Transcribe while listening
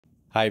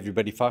Hi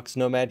everybody,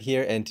 foXnoMad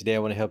here, and today I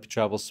want to help you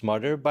travel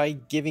smarter by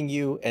giving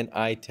you an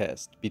eye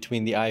test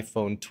between the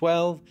iPhone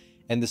 12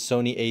 and the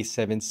Sony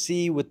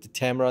a7C with the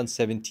Tamron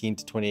 17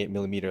 to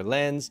 28mm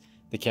lens,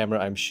 the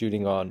camera I'm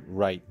shooting on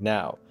right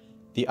now.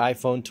 The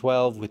iPhone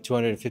 12 with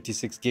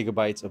 256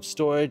 gigabytes of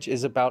storage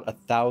is about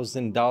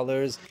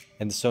 $1,000,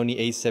 and the Sony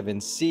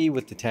a7C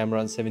with the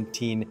Tamron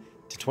 17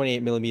 to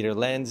 28mm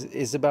lens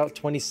is about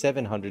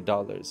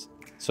 $2,700.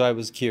 So I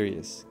was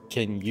curious,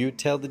 can you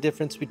tell the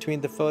difference between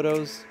the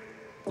photos?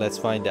 Let's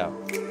find out.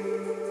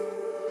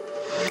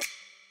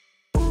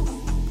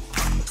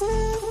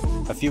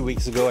 A few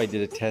weeks ago, I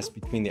did a test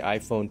between the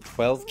iPhone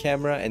 12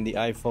 camera and the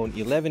iPhone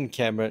 11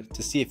 camera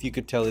to see if you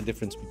could tell the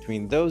difference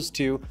between those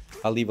two.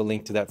 I'll leave a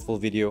link to that full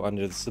video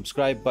under the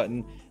subscribe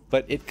button,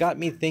 but it got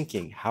me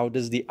thinking, how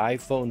does the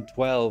iPhone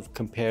 12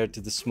 compare to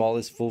the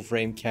smallest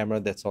full-frame camera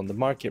that's on the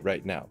market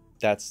right now?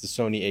 That's the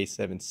Sony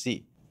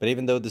a7C. But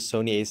even though the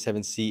Sony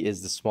a7C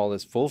is the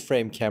smallest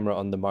full-frame camera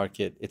on the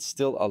market, it's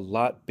still a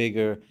lot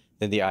bigger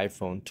than the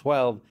iPhone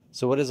 12.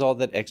 So what is all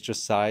that extra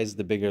size,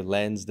 the bigger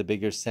lens, the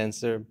bigger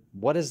sensor?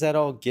 What does that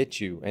all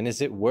get you? And is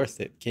it worth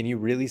it? Can you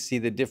really see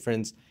the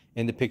difference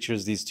in the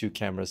pictures these two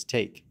cameras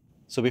take?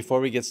 So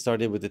before we get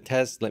started with the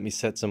test, let me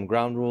set some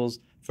ground rules.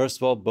 First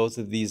of all, both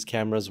of these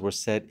cameras were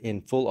set in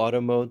full auto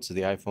mode. So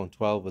the iPhone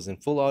 12 was in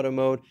full auto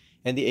mode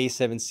and the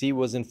a7C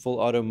was in full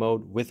auto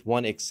mode with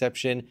one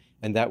exception,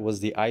 and that was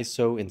the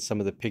ISO in some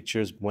of the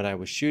pictures when I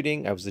was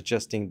shooting. I was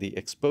adjusting the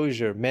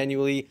exposure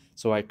manually,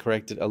 so I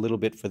corrected a little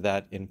bit for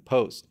that in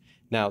post.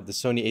 Now, the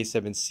Sony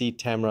a7C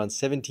Tamron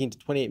 17 to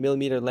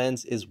 28mm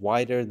lens is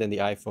wider than the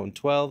iPhone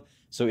 12,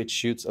 so it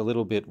shoots a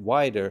little bit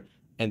wider,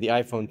 and the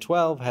iPhone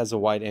 12 has a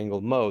wide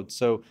angle mode.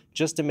 So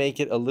just to make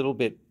it a little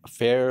bit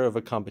fairer of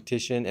a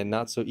competition and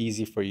not so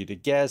easy for you to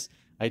guess,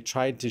 I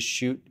tried to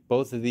shoot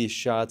both of these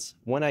shots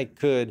when I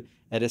could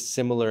at a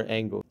similar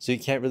angle. So you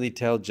can't really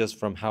tell just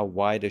from how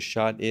wide a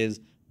shot is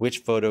which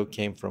photo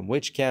came from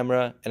which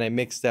camera, and I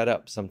mixed that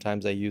up.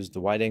 Sometimes I used the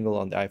wide angle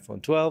on the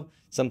iPhone 12,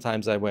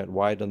 sometimes I went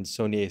wide on the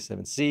Sony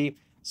a7C.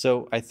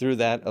 So I threw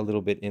that a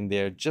little bit in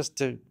there just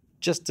to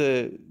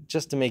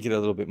make it a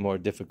little bit more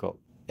difficult.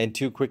 And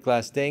two quick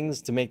last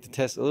things to make the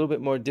test a little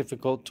bit more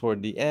difficult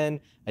toward the end.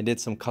 I did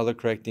some color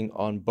correcting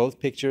on both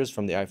pictures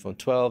from the iPhone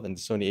 12 and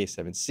the Sony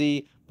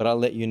a7C, but I'll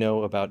let you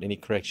know about any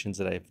corrections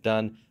that I've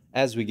done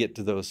as we get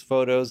to those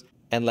photos.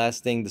 And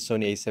last thing, the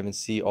Sony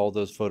a7C, all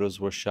those photos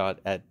were shot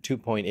at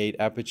 2.8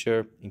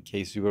 aperture, in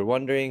case you were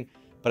wondering.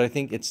 But I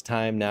think it's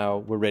time now,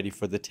 we're ready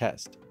for the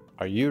test.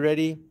 Are you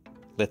ready?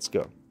 Let's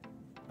go.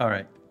 All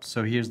right,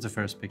 so here's the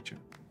first picture.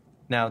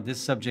 Now,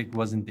 this subject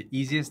wasn't the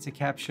easiest to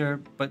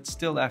capture, but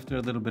still after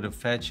a little bit of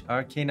fetch,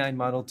 our K9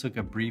 model took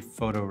a brief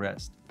photo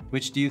rest.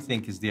 Which do you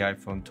think is the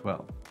iPhone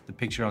 12? The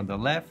picture on the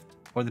left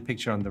or the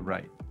picture on the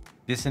right?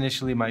 This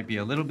initially might be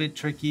a little bit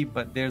tricky,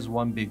 but there's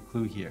one big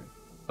clue here.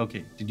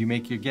 Okay, did you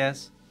make your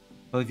guess?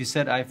 Well, if you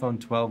said iPhone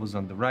 12 was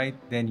on the right,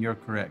 then you're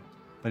correct.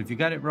 But if you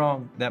got it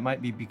wrong, that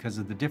might be because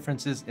of the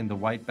differences in the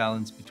white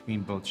balance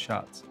between both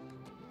shots.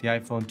 The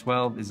iPhone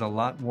 12 is a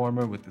lot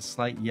warmer with a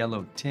slight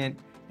yellow tint,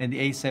 and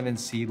the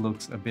a7C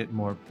looks a bit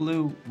more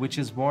blue, which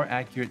is more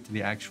accurate to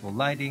the actual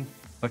lighting,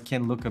 but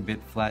can look a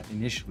bit flat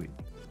initially.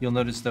 You'll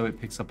notice though it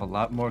picks up a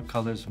lot more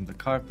colors from the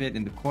carpet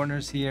in the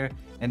corners here,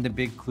 and the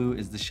big clue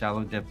is the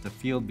shallow depth of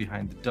field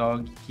behind the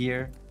dog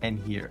here and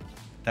here.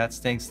 That's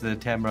thanks to the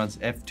Tamron's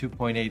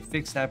f2.8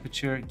 fixed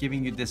aperture,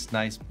 giving you this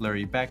nice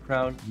blurry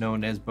background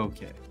known as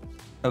bokeh.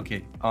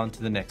 Okay, on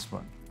to the next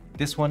one.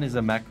 This one is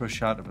a macro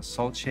shot of a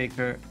salt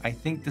shaker. I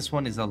think this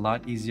one is a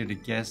lot easier to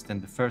guess than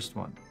the first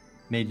one.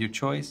 Made your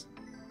choice?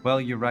 Well,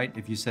 you're right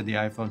if you said the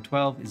iPhone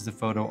 12 is the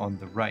photo on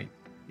the right.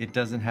 It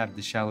doesn't have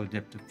the shallow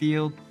depth of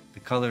field, the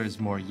color is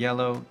more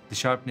yellow, the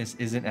sharpness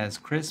isn't as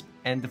crisp,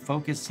 and the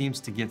focus seems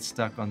to get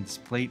stuck on this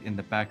plate in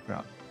the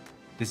background.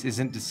 This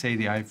isn't to say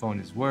the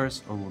iPhone is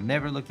worse or will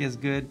never look as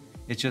good,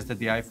 it's just that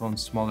the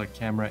iPhone's smaller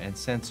camera and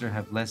sensor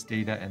have less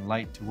data and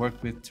light to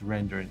work with to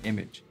render an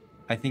image.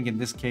 I think in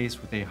this case,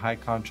 with a high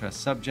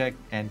contrast subject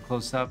and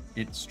close up,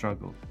 it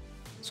struggled.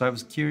 So I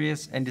was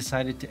curious and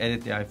decided to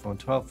edit the iPhone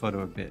 12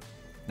 photo a bit.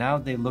 Now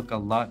they look a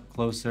lot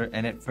closer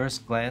and at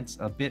first glance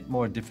a bit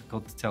more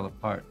difficult to tell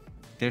apart.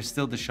 There's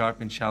still the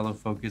sharp and shallow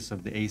focus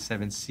of the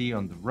a7C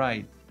on the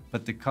right,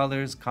 but the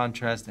colors,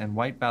 contrast, and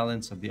white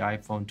balance of the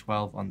iPhone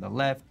 12 on the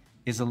left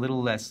is a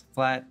little less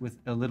flat with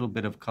a little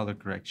bit of color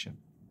correction.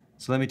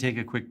 So let me take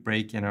a quick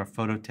break in our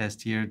photo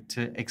test here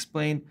to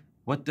explain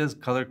what does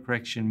color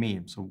correction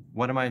mean. So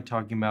what am I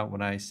talking about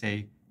when I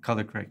say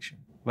color correction?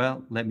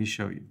 Well, let me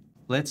show you.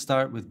 Let's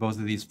start with both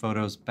of these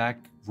photos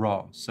back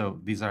raw. So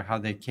these are how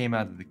they came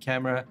out of the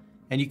camera.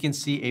 And you can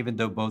see even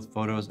though both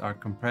photos are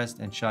compressed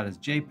and shot as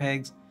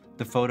JPEGs,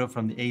 the photo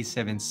from the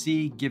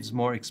a7C gives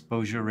more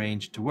exposure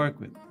range to work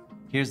with.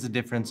 Here's the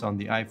difference on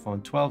the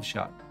iPhone 12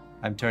 shot.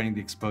 I'm turning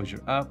the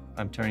exposure up,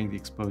 I'm turning the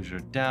exposure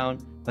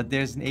down, but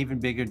there's an even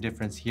bigger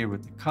difference here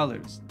with the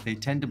colors. They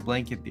tend to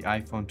blanket the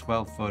iPhone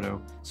 12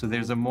 photo, so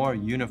there's a more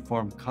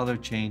uniform color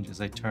change as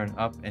I turn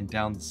up and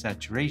down the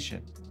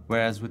saturation.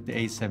 Whereas with the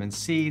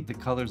A7C, the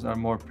colors are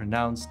more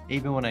pronounced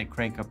even when I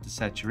crank up the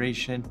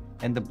saturation,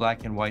 and the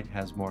black and white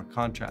has more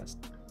contrast.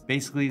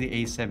 Basically, the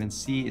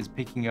A7C is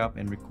picking up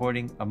and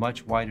recording a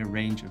much wider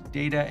range of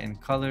data and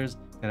colors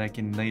that I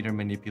can later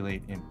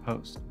manipulate in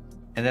post.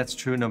 And that's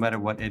true no matter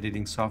what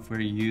editing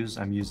software you use.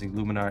 I'm using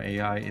Luminar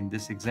AI in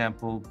this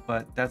example,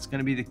 but that's going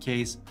to be the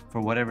case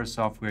for whatever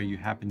software you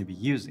happen to be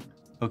using.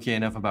 Okay,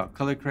 enough about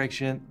color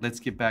correction. Let's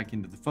get back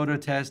into the photo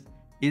test.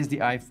 Is the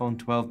iPhone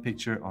 12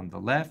 picture on the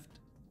left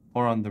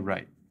or on the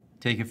right?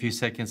 Take a few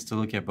seconds to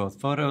look at both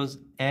photos,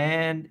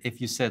 and if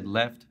you said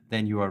left,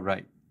 then you are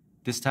right.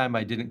 This time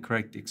I didn't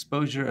correct the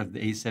exposure of the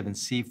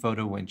A7C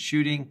photo when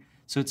shooting,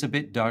 so it's a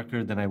bit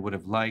darker than I would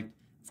have liked.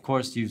 Of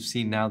course, you've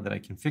seen now that I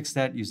can fix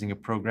that using a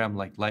program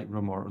like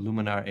Lightroom or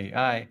Luminar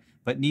AI,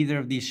 but neither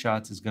of these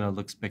shots is going to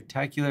look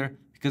spectacular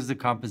because the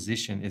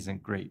composition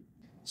isn't great.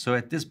 So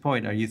at this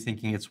point, are you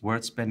thinking it's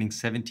worth spending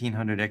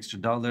 $1,700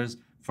 extra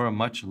for a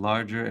much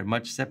larger and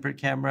much separate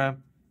camera?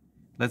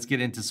 Let's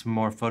get into some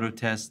more photo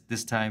tests,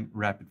 this time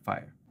rapid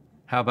fire.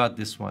 How about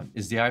this one?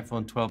 Is the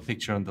iPhone 12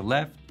 picture on the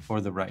left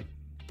or the right?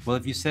 Well,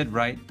 if you said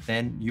right,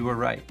 then you were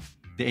right.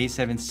 The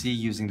A7C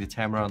using the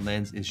Tamron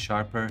lens is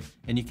sharper,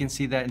 and you can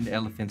see that in the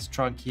elephant's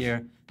trunk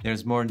here.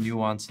 There's more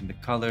nuance in the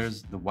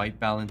colors, the white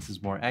balance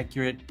is more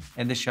accurate,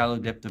 and the shallow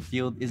depth of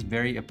field is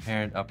very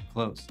apparent up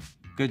close.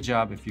 Good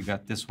job if you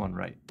got this one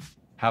right.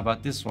 How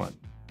about this one?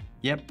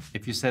 Yep,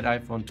 if you said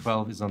iPhone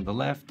 12 is on the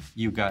left,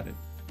 you got it.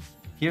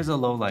 Here's a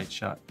low light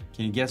shot.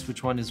 Can you guess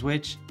which one is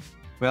which?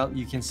 Well,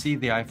 you can see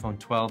the iPhone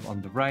 12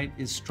 on the right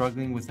is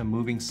struggling with a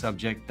moving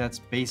subject that's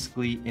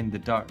basically in the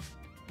dark.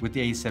 With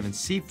the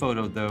A7C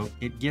photo though,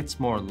 it gets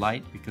more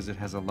light because it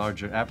has a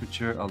larger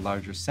aperture, a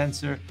larger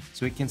sensor,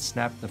 so it can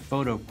snap the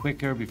photo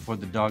quicker before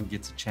the dog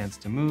gets a chance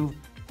to move.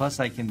 Plus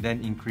I can then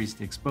increase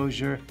the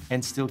exposure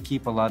and still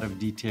keep a lot of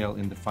detail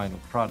in the final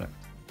product.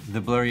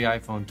 The blurry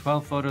iPhone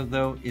 12 photo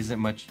though isn't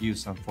much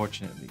use,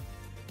 unfortunately.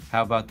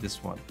 How about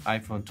this one?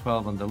 iPhone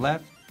 12 on the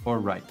left or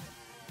right?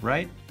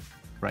 Right?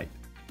 Right.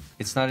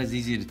 It's not as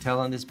easy to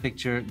tell on this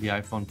picture. The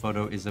iPhone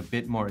photo is a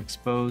bit more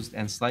exposed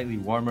and slightly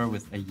warmer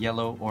with a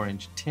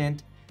yellow-orange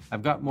tint.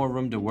 I've got more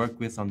room to work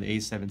with on the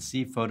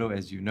A7C photo,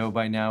 as you know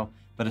by now,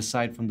 but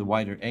aside from the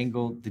wider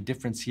angle, the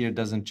difference here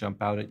doesn't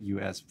jump out at you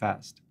as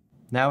fast.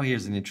 Now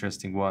here's an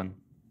interesting one.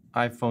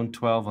 iPhone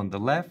 12 on the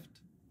left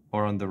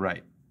or on the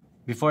right?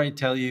 Before I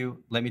tell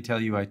you, let me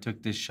tell you I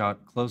took this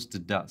shot close to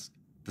dusk.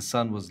 The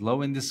sun was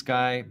low in the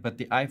sky, but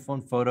the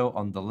iPhone photo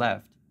on the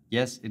left,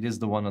 yes, it is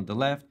the one on the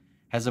left,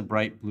 has a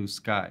bright blue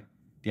sky.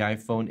 The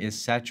iPhone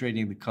is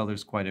saturating the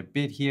colors quite a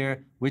bit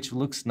here, which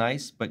looks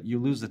nice, but you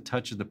lose a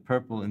touch of the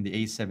purple in the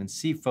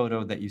A7C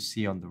photo that you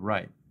see on the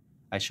right.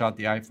 I shot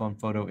the iPhone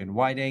photo in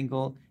wide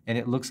angle, and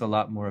it looks a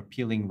lot more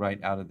appealing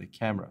right out of the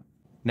camera.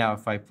 Now,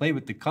 if I play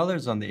with the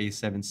colors on the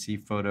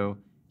A7C photo,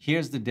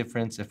 here's the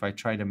difference if I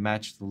try to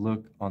match the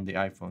look on the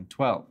iPhone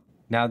 12.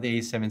 Now the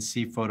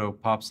A7C photo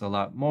pops a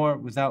lot more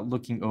without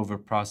looking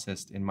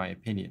over-processed in my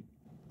opinion.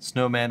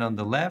 Snowman on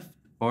the left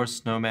or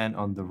snowman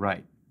on the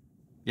right?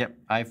 Yep,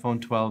 iPhone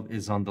 12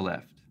 is on the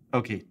left.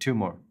 Okay, two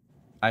more.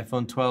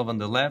 iPhone 12 on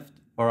the left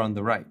or on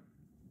the right?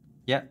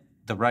 Yep,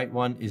 the right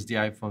one is the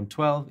iPhone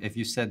 12. If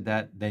you said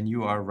that, then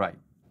you are right.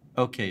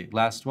 Okay,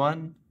 last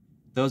one.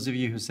 Those of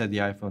you who said the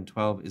iPhone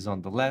 12 is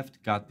on the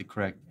left got the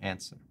correct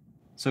answer.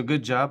 So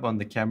good job on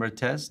the camera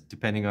test,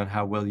 depending on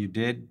how well you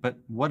did. But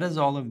what does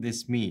all of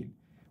this mean?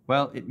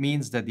 Well, it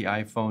means that the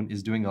iPhone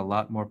is doing a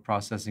lot more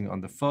processing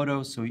on the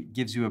photo, so it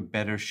gives you a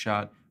better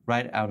shot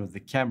right out of the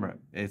camera.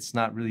 It's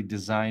not really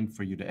designed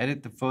for you to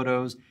edit the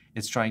photos.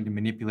 It's trying to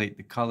manipulate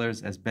the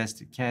colors as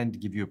best it can to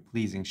give you a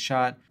pleasing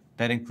shot.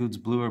 That includes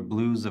bluer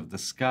blues of the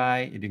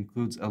sky. It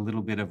includes a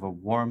little bit of a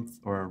warmth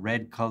or a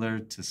red color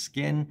to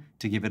skin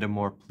to give it a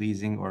more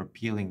pleasing or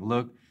appealing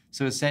look.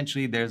 So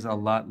essentially, there's a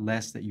lot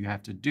less that you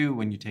have to do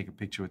when you take a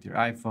picture with your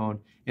iPhone.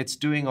 It's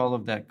doing all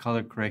of that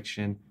color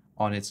correction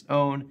on its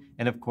own.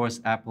 And of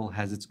course, Apple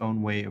has its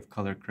own way of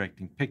color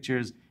correcting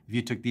pictures. If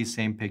you took these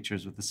same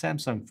pictures with a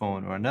Samsung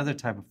phone or another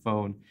type of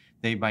phone,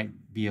 they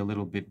might be a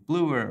little bit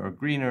bluer or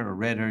greener or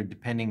redder,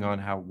 depending on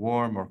how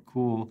warm or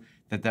cool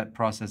that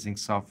processing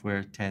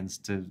software tends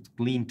to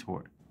lean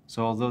toward.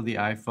 So although the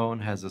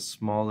iPhone has a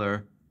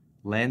smaller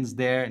lens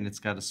there and it's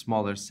got a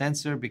smaller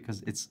sensor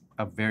because it's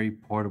a very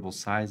portable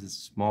size, it's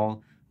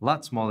small, a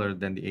lot smaller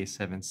than the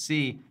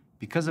A7C,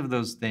 because of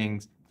those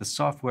things, the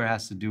software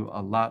has to do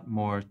a lot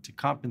more to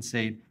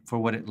compensate for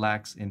what it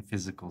lacks in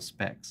physical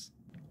specs.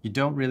 You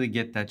don't really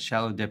get that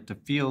shallow depth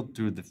of field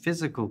through the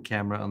physical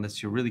camera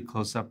unless you're really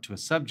close up to a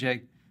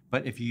subject,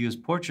 but if you use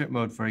portrait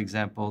mode, for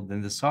example,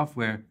 then the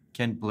software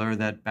can blur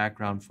that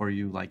background for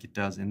you like it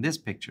does in this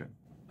picture.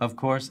 Of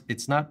course,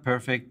 it's not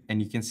perfect,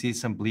 and you can see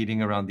some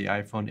bleeding around the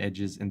iPhone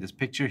edges in this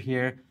picture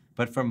here,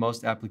 but for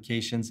most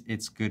applications,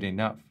 it's good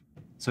enough.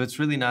 So it's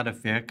really not a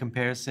fair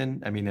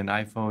comparison. I mean, an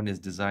iPhone is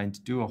designed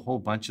to do a whole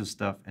bunch of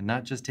stuff and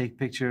not just take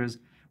pictures,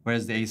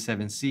 whereas the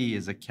A7C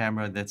is a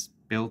camera that's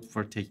built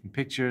for taking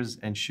pictures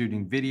and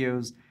shooting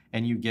videos,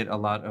 and you get a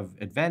lot of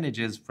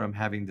advantages from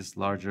having this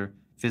larger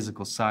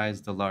physical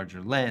size, the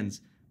larger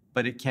lens.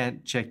 but it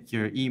can't check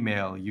your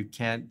email. You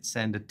can't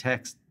send a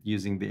text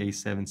using the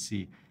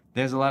A7C.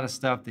 There's a lot of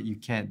stuff that you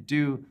can't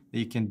do that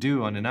you can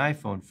do on an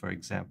iPhone, for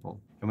example.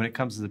 And when it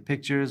comes to the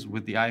pictures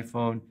with the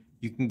iPhone,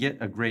 you can get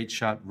a great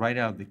shot right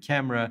out of the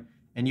camera,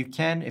 and you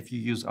can if you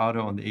use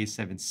auto on the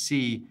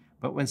A7C.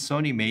 But when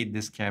Sony made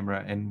this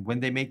camera, and when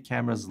they make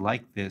cameras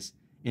like this,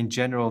 in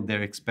general,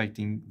 they're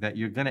expecting that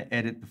you're going to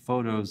edit the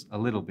photos a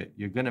little bit.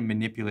 You're going to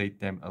manipulate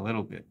them a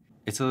little bit.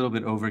 It's a little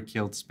bit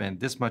overkill to spend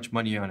this much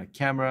money on a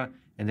camera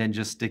and then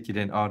just stick it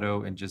in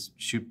auto and just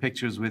shoot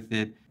pictures with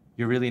it.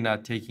 You're really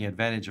not taking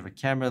advantage of a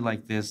camera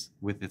like this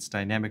with its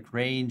dynamic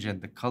range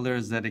and the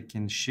colors that it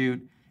can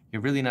shoot.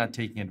 You're really not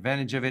taking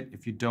advantage of it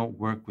if you don't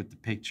work with the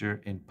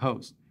picture in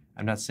post.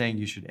 I'm not saying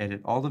you should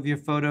edit all of your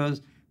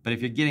photos, but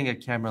if you're getting a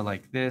camera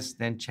like this,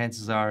 then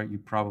chances are you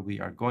probably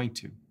are going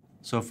to.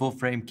 So a full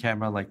frame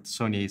camera like the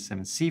Sony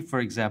a7C, for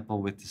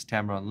example, with this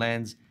Tamron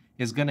lens,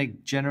 is going to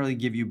generally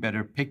give you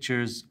better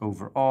pictures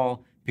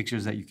overall,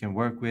 pictures that you can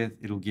work with.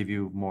 It'll give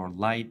you more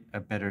light, a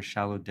better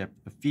shallow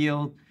depth of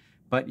field,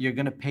 but you're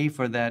going to pay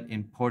for that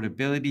in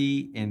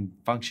portability, in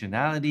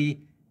functionality,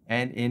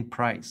 and in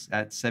price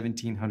at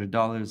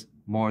 $1,700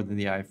 more than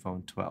the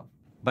iPhone 12.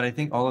 But I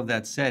think all of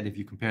that said, if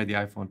you compare the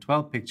iPhone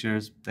 12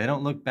 pictures, they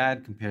don't look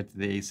bad compared to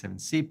the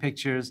A7C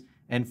pictures,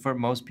 and for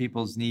most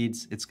people's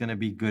needs, it's going to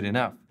be good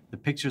enough. The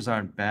pictures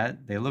aren't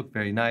bad, they look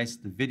very nice,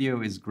 the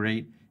video is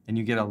great, and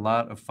you get a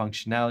lot of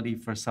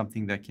functionality for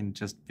something that can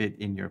just fit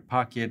in your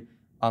pocket,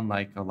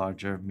 unlike a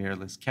larger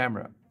mirrorless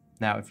camera.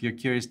 Now, if you're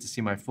curious to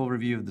see my full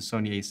review of the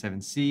Sony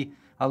a7C,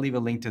 I'll leave a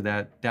link to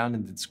that down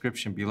in the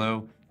description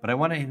below. But I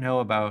want to know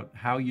about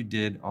how you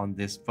did on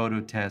this photo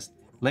test.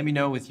 Let me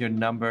know with your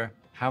number.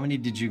 How many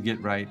did you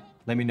get right?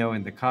 Let me know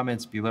in the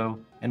comments below.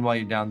 And while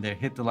you're down there,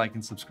 hit the like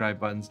and subscribe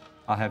buttons.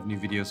 I'll have new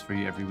videos for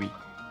you every week.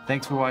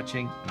 Thanks for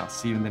watching, and I'll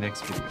see you in the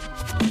next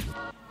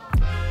video.